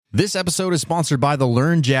This episode is sponsored by the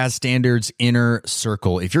Learn Jazz Standards Inner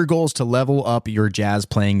Circle. If your goal is to level up your jazz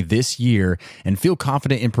playing this year and feel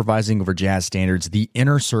confident improvising over jazz standards, the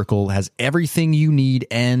Inner Circle has everything you need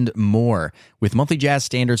and more. With monthly jazz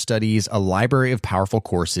standard studies, a library of powerful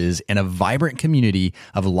courses, and a vibrant community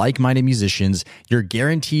of like-minded musicians, you're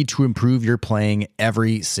guaranteed to improve your playing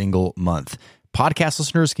every single month. Podcast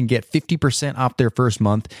listeners can get 50% off their first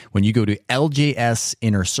month when you go to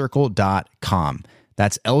ljsinnercircle.com.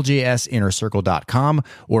 That's ljsinnercircle.com,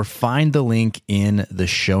 or find the link in the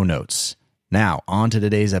show notes. Now, on to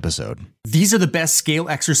today's episode. These are the best scale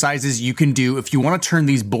exercises you can do if you want to turn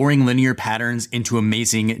these boring linear patterns into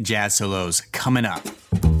amazing jazz solos. Coming up.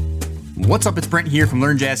 What's up? It's Brent here from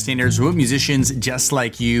Learn Jazz Standards. Remote musicians just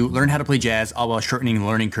like you learn how to play jazz all while shortening the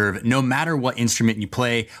learning curve, no matter what instrument you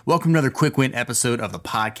play. Welcome to another quick win episode of the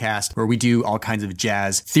podcast where we do all kinds of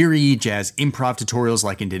jazz theory, jazz improv tutorials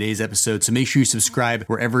like in today's episode. So make sure you subscribe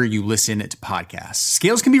wherever you listen to podcasts.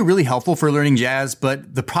 Scales can be really helpful for learning jazz,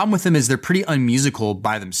 but the problem with them is they're pretty unmusical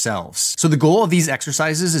by themselves. So the goal of these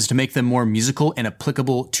exercises is to make them more musical and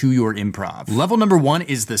applicable to your improv. Level number one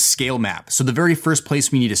is the scale map. So the very first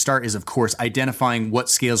place we need to start is, of course, identifying what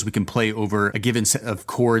scales we can play over a given set of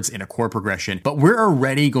chords in a chord progression. But we're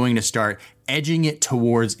already going to start edging it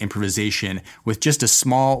towards improvisation with just a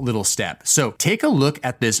small little step. So take a look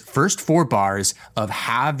at this first 4 bars of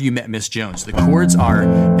Have You Met Miss Jones. The chords are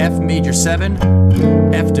F major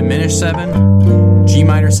 7, F diminished 7, G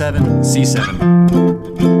minor 7, C7.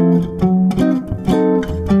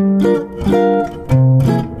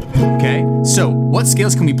 So what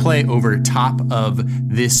scales can we play over top of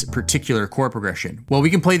this particular chord progression? Well, we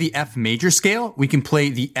can play the F major scale, we can play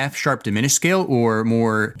the F sharp diminished scale, or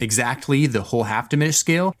more exactly, the whole half diminished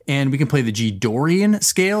scale, and we can play the G Dorian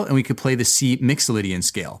scale, and we could play the C Mixolydian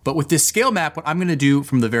scale. But with this scale map, what I'm going to do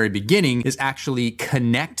from the very beginning is actually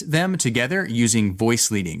connect them together using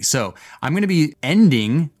voice leading. So I'm going to be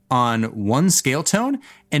ending on one scale tone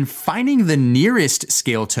and finding the nearest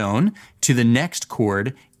scale tone to the next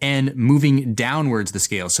chord and moving downwards the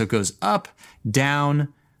scale. So it goes up,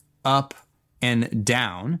 and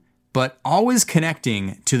down, but always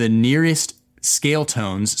connecting to the nearest scale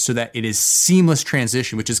tones so that it is seamless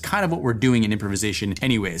transition, which is kind of what we're doing in improvisation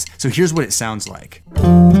anyways. So here's what it sounds like.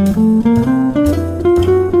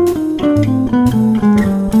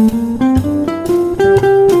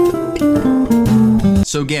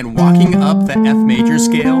 So again, walking up the F major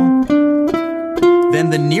scale, then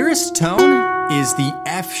the nearest tone is the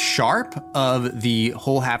F sharp of the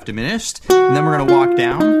whole half diminished, and then we're going to walk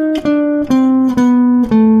down,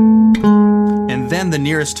 and then the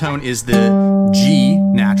nearest tone is the G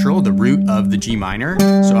natural, the root of the G minor,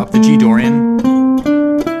 so up the G Dorian, and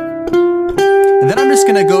then I'm just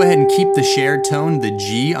going to go ahead and keep the shared tone, the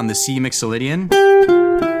G on the C Mixolydian,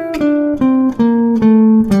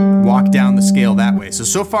 walk down the scale that way.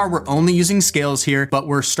 So far we're only using scales here, but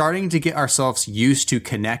we're starting to get ourselves used to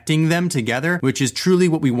connecting them together, which is truly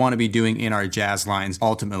what we want to be doing in our jazz lines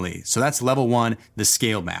ultimately. So that's level one, the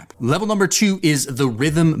scale map. Level number 2 is the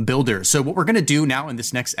rhythm builder. So what we're going to do now in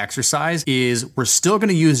this next exercise is we're still going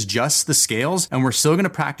to use just the scales, and we're still going to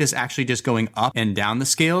practice actually just going up and down the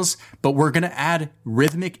scales, but we're going to add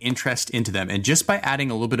rhythmic interest into them. And just by adding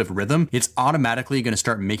a little bit of rhythm, it's automatically going to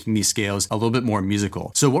start making these scales a little bit more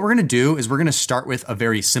musical. So what we're going to do is we're going to start with a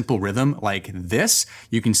very simple rhythm like this.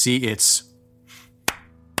 You can see it's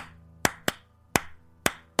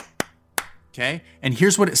okay. And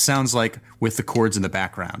here's what it sounds like with the chords in the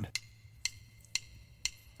background.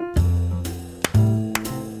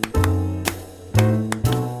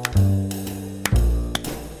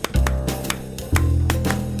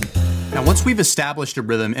 Once we've established a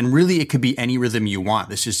rhythm, and really it could be any rhythm you want,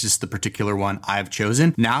 this is just the particular one I've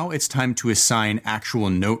chosen, now it's time to assign actual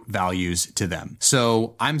note values to them.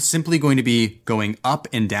 So I'm simply going to be going up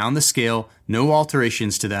and down the scale, no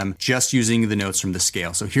alterations to them, just using the notes from the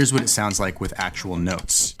scale. So here's what it sounds like with actual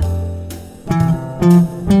notes.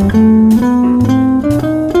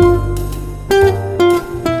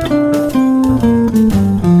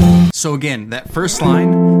 So again, that first line,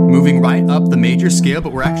 moving right up the major scale,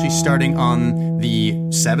 but we're actually starting on the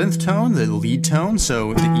 7th tone, the lead tone,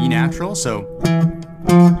 so the E natural. So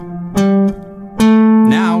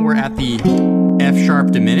now we're at the F sharp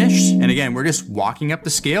diminished, and again, we're just walking up the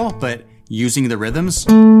scale, but using the rhythms.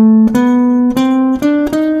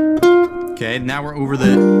 Okay, now we're over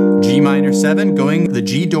the G minor 7, going the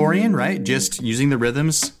G Dorian, right? Just using the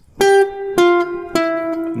rhythms.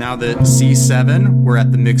 Now the C7, we're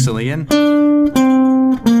at the Mixolydian,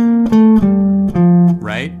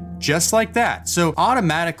 right? just like that. So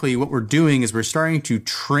automatically what we're doing is we're starting to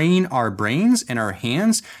train our brains and our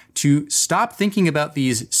hands to stop thinking about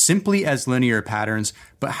these simply as linear patterns,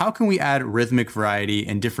 but how can we add rhythmic variety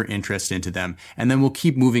and different interests into them? And then we'll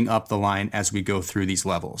keep moving up the line as we go through these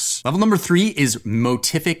levels. Level number 3 is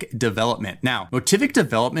motivic development. Now, motivic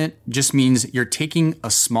development just means you're taking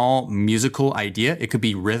a small musical idea, it could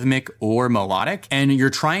be rhythmic or melodic, and you're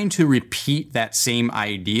trying to repeat that same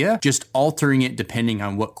idea, just altering it depending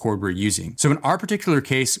on what chord we're using. So in our particular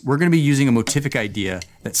case, we're going to be using a motivic idea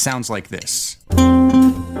that sounds like this.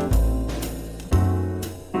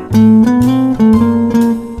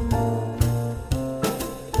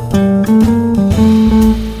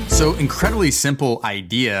 So incredibly simple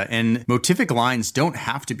idea, and motivic lines don't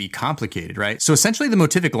have to be complicated, right? So essentially the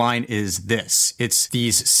motivic line is this. It's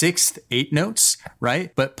these 6th, 8 notes,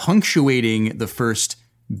 right? But punctuating the first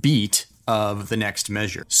beat of the next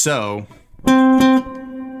measure. So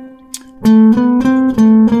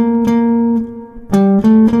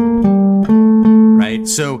right?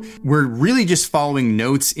 So we're really just following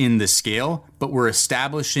notes in the scale, but we're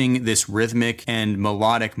establishing this rhythmic and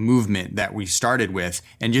melodic movement that we started with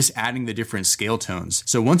and just adding the different scale tones.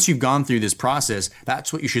 So once you've gone through this process,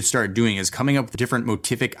 that's what you should start doing, is coming up with different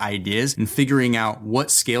motivic ideas and figuring out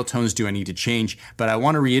what scale tones do I need to change. But I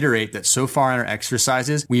want to reiterate that so far in our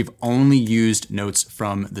exercises, we've only used notes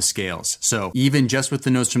from the scales. So even just with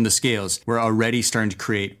the notes from the scales, we're already starting to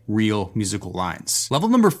create real musical lines. Level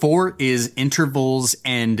number 4 is intervals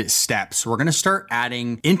and steps. We're going to start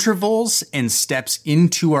adding intervals and steps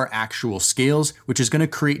into our actual scales, which is going to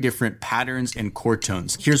create different patterns and chord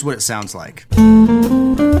tones. Here's what it sounds like.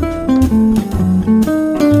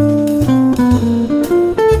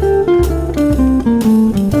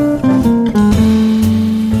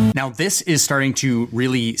 Now this is starting to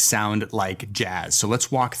really sound like jazz, so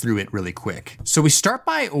let's walk through it really quick. So we start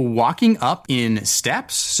by walking up in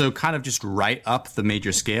steps, so kind of just right up the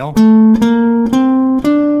major scale.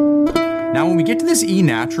 Now, when we get to this E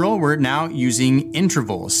natural, we're now using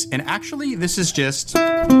intervals. And actually, this is just,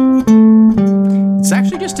 it's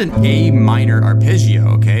actually just an A minor arpeggio,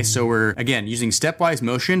 okay? So we're, again, using stepwise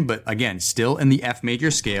motion, but again, still in the F major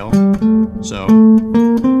scale. So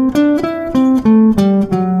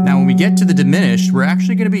now when we get to the diminished, we're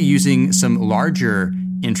actually gonna be using some larger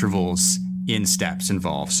intervals in steps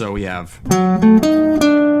involved. So we have,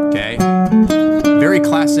 okay, very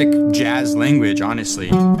classic jazz language, honestly.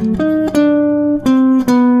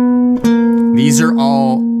 These are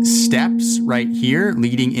all steps right here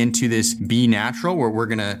leading into this B natural, where we're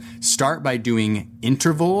gonna start by doing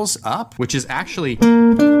intervals up, which is actually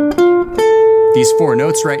these 4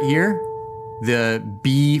 notes right here, the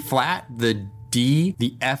B flat, the D,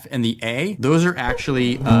 the F, and the A. Those are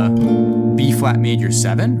actually B flat major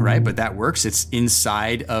 7, right? But that works. It's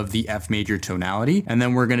inside of the F major tonality. And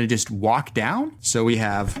then we're gonna just walk down. So we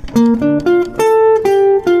have,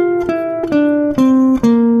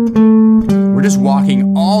 we're just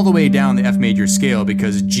walking all the way down the F major scale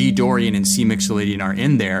because G Dorian and C Mixolydian are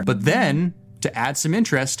in there. But then to add some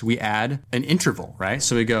interest, we add an interval, right?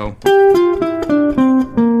 So we go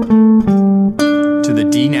to the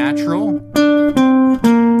D natural.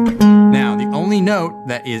 Now, the only note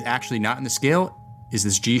that is actually not in the scale is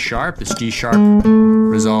this G sharp. This G sharp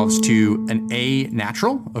resolves to an A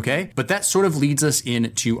natural, okay? But that sort of leads us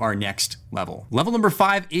into our next level. Level number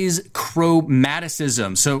 5 is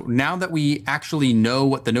chromaticism. So now that we actually know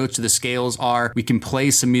what the notes of the scales are, we can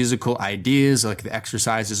play some musical ideas like the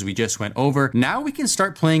exercises we just went over. Now we can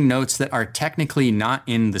start playing notes that are technically not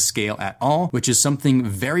in the scale at all, which is something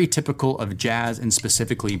very typical of jazz and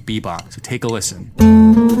specifically bebop. So take a listen.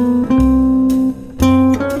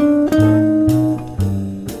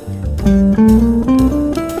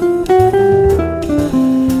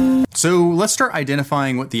 So let's start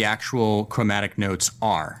identifying what the actual chromatic notes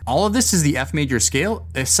are. All of this is the F major scale,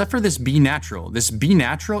 except for this B natural. This B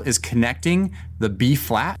natural is connecting the B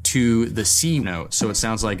flat to the C note. So it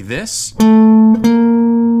sounds like this. That's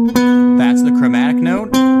the chromatic note,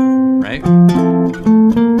 right?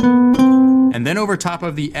 And then over top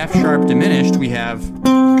of the F sharp diminished, we have,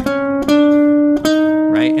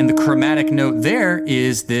 right? And the chromatic note there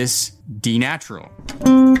is this D natural,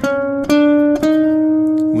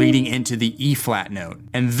 leading into the E flat note.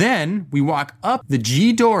 And then we walk up the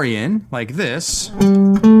G Dorian like this.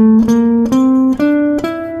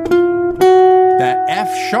 That F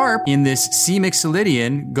sharp in this C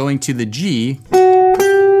Mixolydian going to the G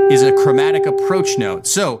is a chromatic approach note.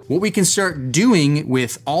 So what we can start doing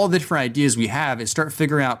with all the different ideas we have is start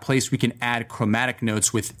figuring out a place we can add chromatic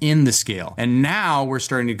notes within the scale. And now we're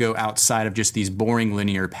starting to go outside of just these boring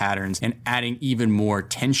linear patterns and adding even more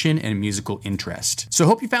tension and musical interest. So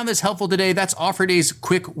hope you found this helpful today. That's all for today's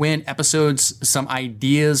quick win episodes. Some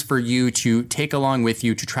ideas for you to take along with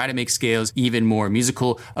you to try to make scales even more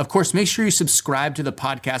musical. Of course, make sure you subscribe to the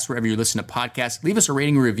podcast wherever you listen to podcasts. Leave us a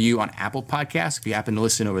rating and review on Apple Podcasts if you happen to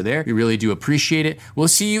listen over there. We really do appreciate it. We'll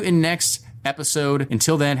see you in next episode.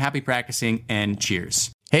 Until then, happy practicing and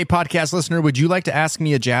cheers. Hey, podcast listener, would you like to ask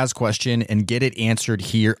me a jazz question and get it answered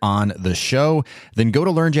here on the show? Then go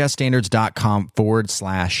to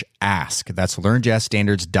learnjazzstandards.com/ask. That's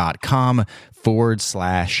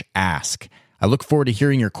learnjazzstandards.com/ask. I look forward to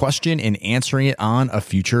hearing your question and answering it on a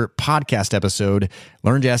future podcast episode.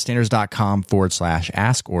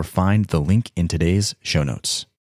 Learnjazzstandards.com/ask or find the link in today's show notes.